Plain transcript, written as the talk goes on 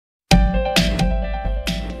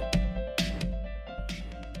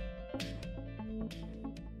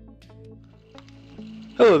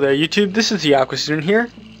Hello there YouTube, this is the Aqua Student here,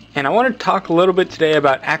 and I want to talk a little bit today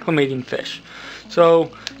about acclimating fish.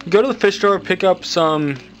 So, you go to the fish store, pick up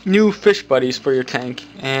some new fish buddies for your tank,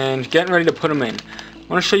 and getting ready to put them in. I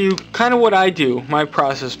want to show you kind of what I do, my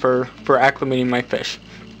process for acclimating my fish.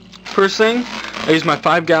 First thing, I use my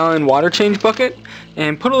 5-gallon water change bucket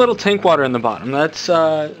and put a little tank water in the bottom. That's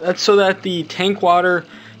so that the tank water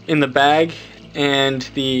in the bag and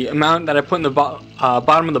the amount that I put in the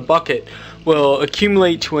bottom of the bucket will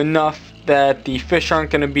accumulate to enough that the fish aren't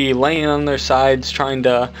going to be laying on their sides trying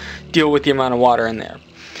to deal with the amount of water in there.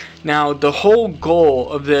 Now, the whole goal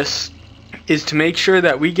of this is to make sure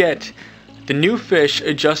that we get the new fish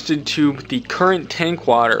adjusted to the current tank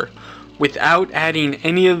water without adding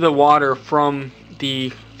any of the water from the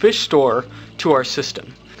fish store to our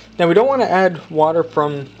system. Now, we don't want to add water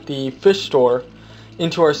from the fish store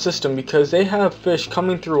into our system because they have fish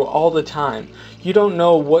coming through all the time. You don't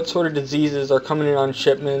know what sort of diseases are coming in on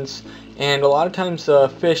shipments, and a lot of times the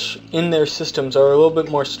fish in their systems are a little bit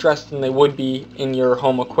more stressed than they would be in your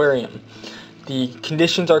home aquarium. The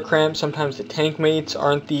conditions are cramped, sometimes the tank mates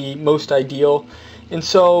aren't the most ideal, and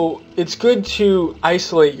so it's good to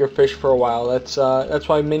isolate your fish for a while. That's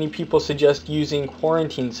why many people suggest using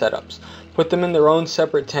quarantine setups. Put them in their own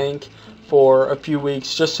separate tank for a few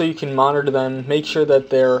weeks just so you can monitor them, make sure that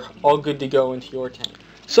they're all good to go into your tank.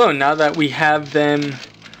 So now that we have them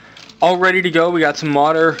all ready to go, we got some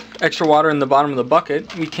water, extra water in the bottom of the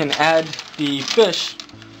bucket, we can add the fish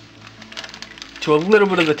to a little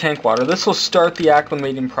bit of the tank water. This will start the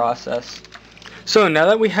acclimating process. So now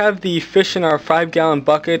that we have the fish in our 5-gallon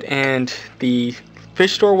bucket and the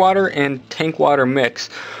fish store water and tank water mix,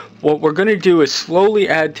 what we're going to do is slowly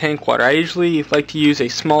add tank water. I usually like to use a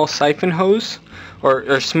small siphon hose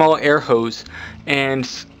or small air hose and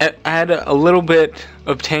add a little bit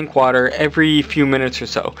of tank water every few minutes or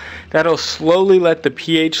so. That'll slowly let the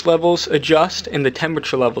pH levels adjust and the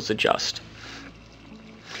temperature levels adjust.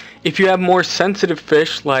 If you have more sensitive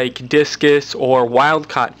fish like discus or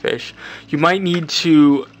wild-caught fish, you might need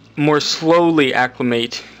to more slowly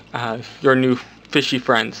acclimate your new fishy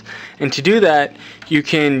friends. And to do that, you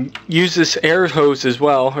can use this air hose as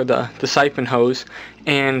well, or the siphon hose,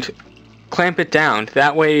 and clamp it down.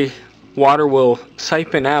 That way water will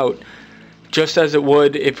siphon out just as it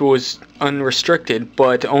would if it was unrestricted,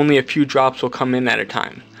 but only a few drops will come in at a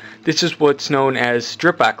time. This is what's known as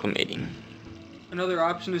drip acclimating. Another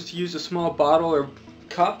option is to use a small bottle or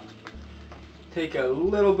cup. Take a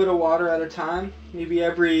little bit of water at a time, maybe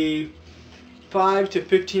every 5 to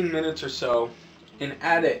 15 minutes or so, and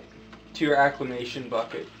add it to your acclimation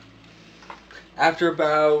bucket. After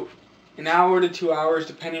about an hour to 2 hours,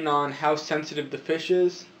 depending on how sensitive the fish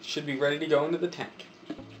is, it should be ready to go into the tank.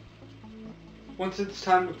 Once it's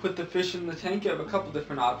time to put the fish in the tank, you have a couple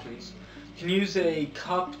different options. You can use a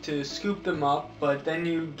cup to scoop them up, but then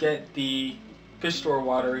you get the fish store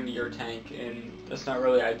water into your tank, and that's not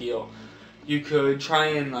really ideal. You could try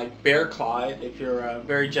and bear claw it if you're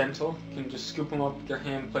very gentle. You can just scoop them up with your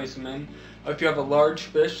hand and place them in. If you have a large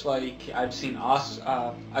fish, like I've seen,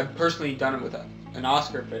 I've personally done it with an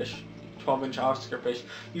Oscar fish, 12-inch Oscar fish.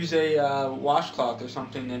 Use a washcloth or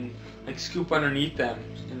something and scoop underneath them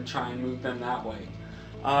and try and move them that way.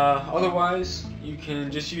 Otherwise, you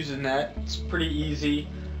can just use a net. It's pretty easy.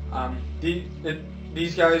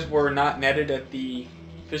 These guys were not netted at the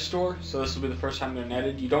fish store, so this will be the first time they're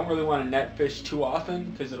netted. You don't really want to net fish too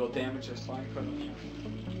often because it'll damage their slime protein.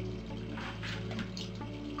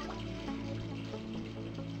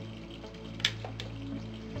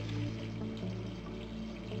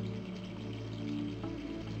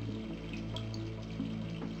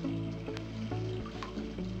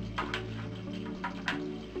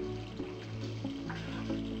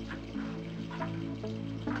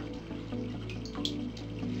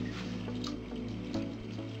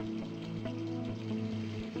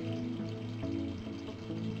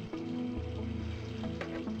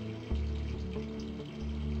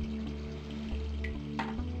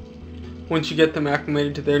 Once you get them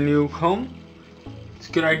acclimated to their new home, it's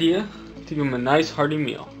a good idea to give them a nice hearty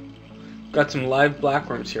meal. Got some live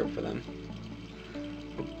blackworms here for them.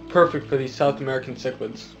 Perfect for these South American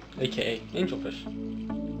cichlids, aka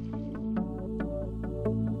angelfish.